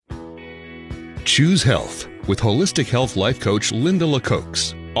Choose Health with holistic health life coach Linda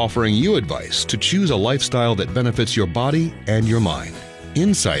LaCoax, offering you advice to choose a lifestyle that benefits your body and your mind.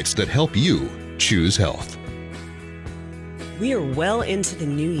 Insights that help you choose health. We are well into the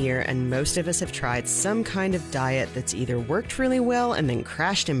new year, and most of us have tried some kind of diet that's either worked really well and then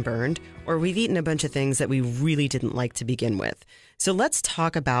crashed and burned, or we've eaten a bunch of things that we really didn't like to begin with. So let's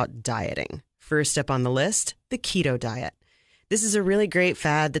talk about dieting. First up on the list, the keto diet. This is a really great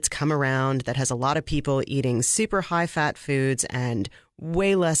fad that's come around that has a lot of people eating super high-fat foods and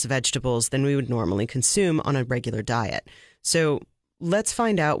way less vegetables than we would normally consume on a regular diet. So let's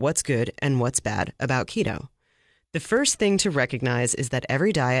find out what's good and what's bad about keto. The first thing to recognize is that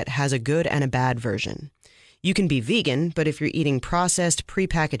every diet has a good and a bad version. You can be vegan, but if you're eating processed,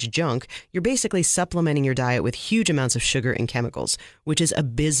 prepackaged junk, you're basically supplementing your diet with huge amounts of sugar and chemicals, which is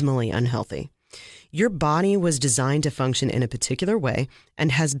abysmally unhealthy. Your body was designed to function in a particular way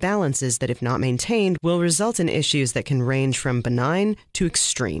and has balances that, if not maintained, will result in issues that can range from benign to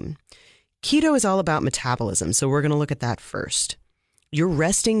extreme. Keto is all about metabolism, so we're going to look at that first. Your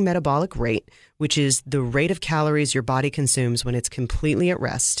resting metabolic rate, which is the rate of calories your body consumes when it's completely at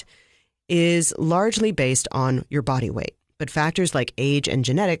rest, is largely based on your body weight, but factors like age and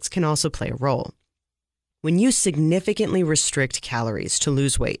genetics can also play a role. When you significantly restrict calories to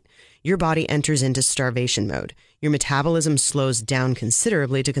lose weight, your body enters into starvation mode. Your metabolism slows down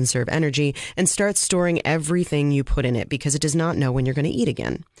considerably to conserve energy and starts storing everything you put in it because it does not know when you're going to eat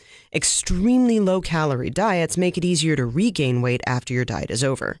again. Extremely low-calorie diets make it easier to regain weight after your diet is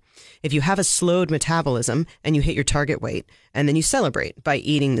over. If you have a slowed metabolism and you hit your target weight, and then you celebrate by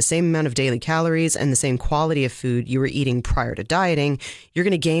eating the same amount of daily calories and the same quality of food you were eating prior to dieting, you're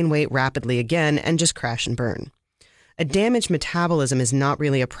going to gain weight rapidly again and just crash and burn. A damaged metabolism is not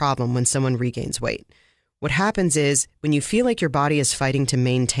really a problem when someone regains weight. What happens is, when you feel like your body is fighting to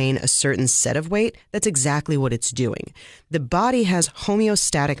maintain a certain set of weight, that's exactly what it's doing. The body has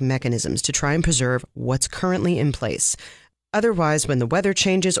homeostatic mechanisms to try and preserve what's currently in place. Otherwise, when the weather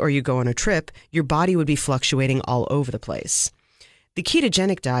changes or you go on a trip, your body would be fluctuating all over the place. The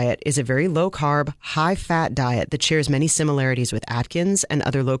ketogenic diet is a very low-carb, high-fat diet that shares many similarities with Atkins and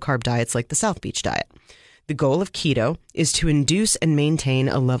other low-carb diets like the South Beach diet. The goal of keto is to induce and maintain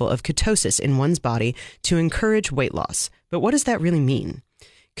a level of ketosis in one's body to encourage weight loss. But what does that really mean?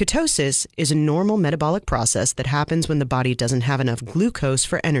 Ketosis is a normal metabolic process that happens when the body doesn't have enough glucose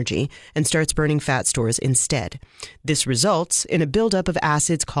for energy and starts burning fat stores instead. This results in a buildup of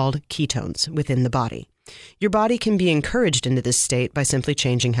acids called ketones within the body. Your body can be encouraged into this state by simply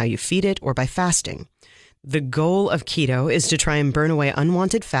changing how you feed it or by fasting. The goal of keto is to try and burn away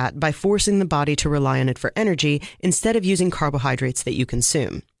unwanted fat by forcing the body to rely on it for energy instead of using carbohydrates that you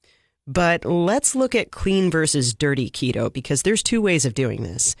consume. But let's look at clean versus dirty keto, because there's two ways of doing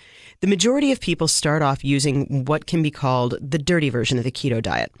this. The majority of people start off using what can be called the dirty version of the keto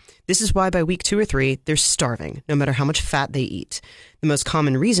diet. This is why by week 2 or 3, they're starving, no matter how much fat they eat. The most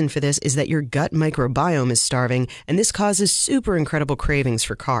common reason for this is that your gut microbiome is starving, and this causes super incredible cravings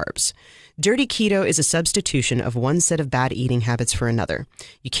for carbs. Dirty keto is a substitution of one set of bad eating habits for another.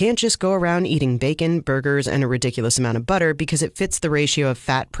 You can't just go around eating bacon, burgers, and a ridiculous amount of butter because it fits the ratio of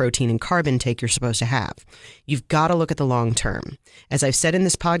fat, protein, and carb intake you're supposed to have. You've got to look at the long term. As I've said in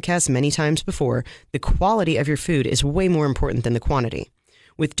this podcast many times before, the quality of your food is way more important than the quantity.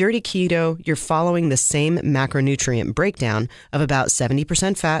 With dirty keto, you're following the same macronutrient breakdown of about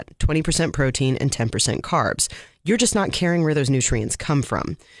 70% fat, 20% protein, and 10% carbs. You're just not caring where those nutrients come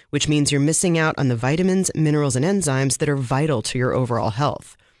from, which means you're missing out on the vitamins, minerals, and enzymes that are vital to your overall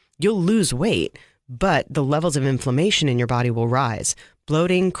health. You'll lose weight, but the levels of inflammation in your body will rise.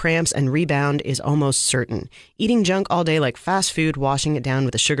 Bloating, cramps, and rebound is almost certain. Eating junk all day like fast food, washing it down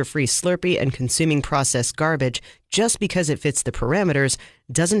with a sugar-free Slurpee, and consuming processed garbage just because it fits the parameters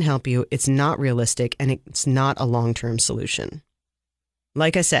doesn't help you, it's not realistic, and it's not a long-term solution.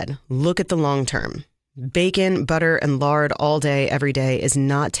 Like I said, look at the long term. Bacon, butter, and lard all day, every day is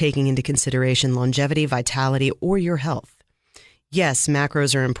not taking into consideration longevity, vitality, or your health. Yes,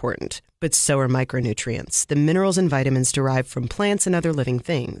 macros are important, but so are micronutrients, the minerals and vitamins derived from plants and other living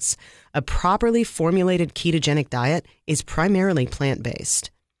things. A properly formulated ketogenic diet is primarily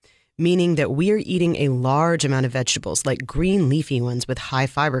plant-based, meaning that we are eating a large amount of vegetables, like green leafy ones with high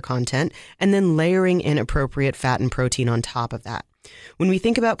fiber content, and then layering in appropriate fat and protein on top of that. When we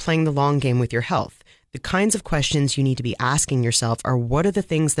think about playing the long game with your health, the kinds of questions you need to be asking yourself are, what are the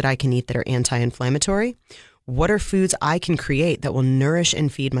things that I can eat that are anti-inflammatory? What are foods I can create that will nourish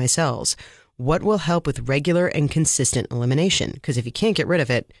and feed my cells? What will help with regular and consistent elimination? Because if you can't get rid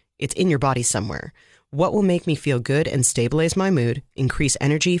of it, it's in your body somewhere. What will make me feel good and stabilize my mood, increase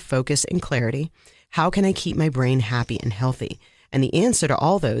energy, focus, and clarity? How can I keep my brain happy and healthy? And the answer to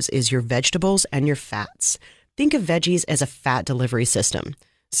all those is your vegetables and your fats. Think of veggies as a fat delivery system.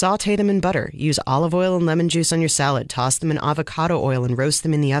 Sauté them in butter. Use olive oil and lemon juice on your salad. Toss them in avocado oil and roast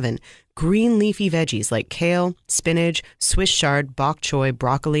them in the oven. Green leafy veggies like kale, spinach, Swiss chard, bok choy,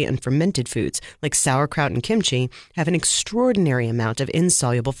 broccoli, and fermented foods like sauerkraut and kimchi have an extraordinary amount of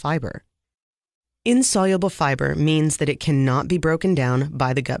insoluble fiber. Insoluble fiber means that it cannot be broken down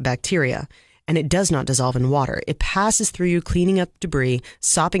by the gut bacteria, and it does not dissolve in water. It passes through you, cleaning up debris,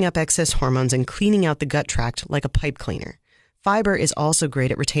 sopping up excess hormones, and cleaning out the gut tract like a pipe cleaner. Fiber is also great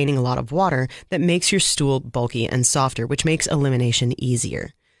at retaining a lot of water that makes your stool bulky and softer, which makes elimination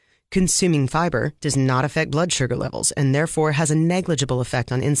easier. Consuming fiber does not affect blood sugar levels and therefore has a negligible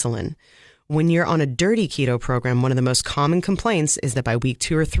effect on insulin. When you're on a dirty keto program, one of the most common complaints is that by week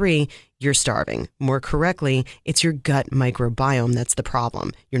 2 or 3, you're starving. More correctly, it's your gut microbiome that's the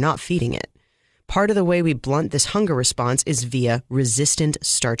problem. You're not feeding it. Part of the way we blunt this hunger response is via resistant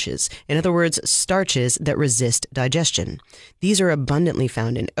starches. In other words, starches that resist digestion. These are abundantly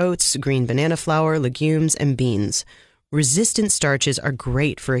found in oats, green banana flour, legumes, and beans. Resistant starches are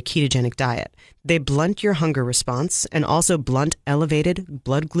great for a ketogenic diet. They blunt your hunger response and also blunt elevated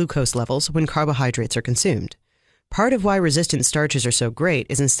blood glucose levels when carbohydrates are consumed. Part of why resistant starches are so great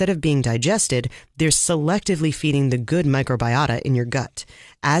is instead of being digested, they're selectively feeding the good microbiota in your gut.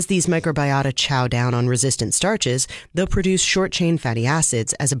 As these microbiota chow down on resistant starches, they'll produce short-chain fatty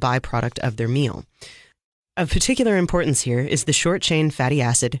acids as a byproduct of their meal. Of particular importance here is the short-chain fatty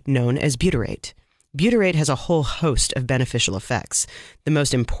acid known as butyrate. Butyrate has a whole host of beneficial effects, the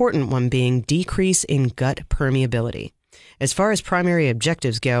most important one being decrease in gut permeability. As far as primary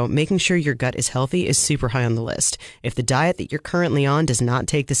objectives go, making sure your gut is healthy is super high on the list. If the diet that you're currently on does not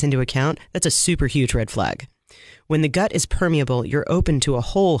take this into account, that's a super huge red flag. When the gut is permeable, you're open to a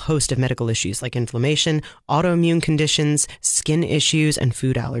whole host of medical issues like inflammation, autoimmune conditions, skin issues, and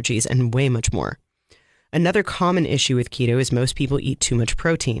food allergies, and way much more. Another common issue with keto is most people eat too much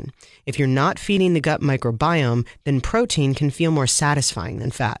protein. If you're not feeding the gut microbiome, then protein can feel more satisfying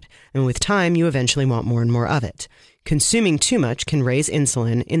than fat, and with time, you eventually want more and more of it. Consuming too much can raise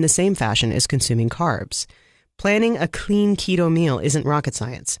insulin in the same fashion as consuming carbs. Planning a clean keto meal isn't rocket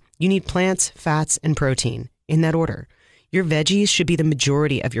science. You need plants, fats, and protein, in that order. Your veggies should be the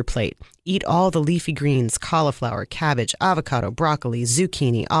majority of your plate. Eat all the leafy greens, cauliflower, cabbage, avocado, broccoli,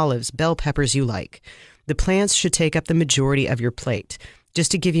 zucchini, olives, bell peppers you like. The plants should take up the majority of your plate.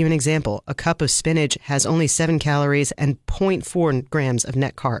 Just to give you an example, a cup of spinach has only 7 calories and 0.4 grams of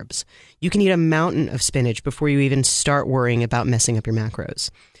net carbs. You can eat a mountain of spinach before you even start worrying about messing up your macros.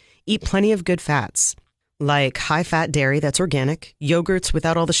 Eat plenty of good fats, like high-fat dairy that's organic, yogurts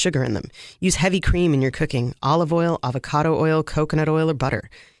without all the sugar in them. Use heavy cream in your cooking, olive oil, avocado oil, coconut oil, or butter.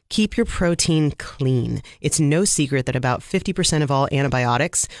 Keep your protein clean. It's no secret that about 50% of all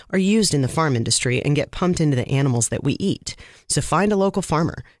antibiotics are used in the farm industry and get pumped into the animals that we eat. So find a local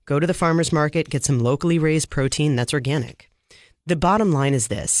farmer, go to the farmer's market, get some locally raised protein that's organic. The bottom line is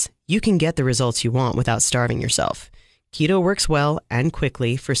this: you can get the results you want without starving yourself. Keto works well and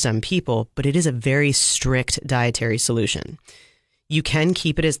quickly for some people, but it is a very strict dietary solution. You can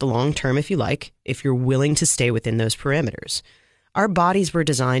keep it as the long term if you like, if you're willing to stay within those parameters. Our bodies were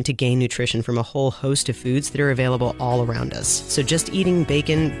designed to gain nutrition from a whole host of foods that are available all around us. So just eating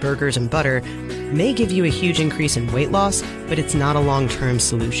bacon, burgers, and butter may give you a huge increase in weight loss, but it's not a long-term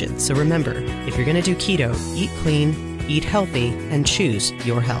solution. So remember, if you're going to do keto, eat clean, eat healthy, and choose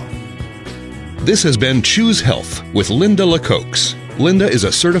your health. This has been Choose Health with Linda LaCoax. Linda is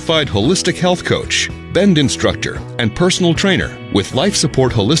a certified holistic health coach, bend instructor, and personal trainer with Life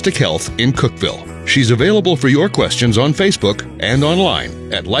Support Holistic Health in Cookeville. She's available for your questions on Facebook and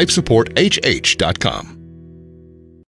online at lifesupporthh.com.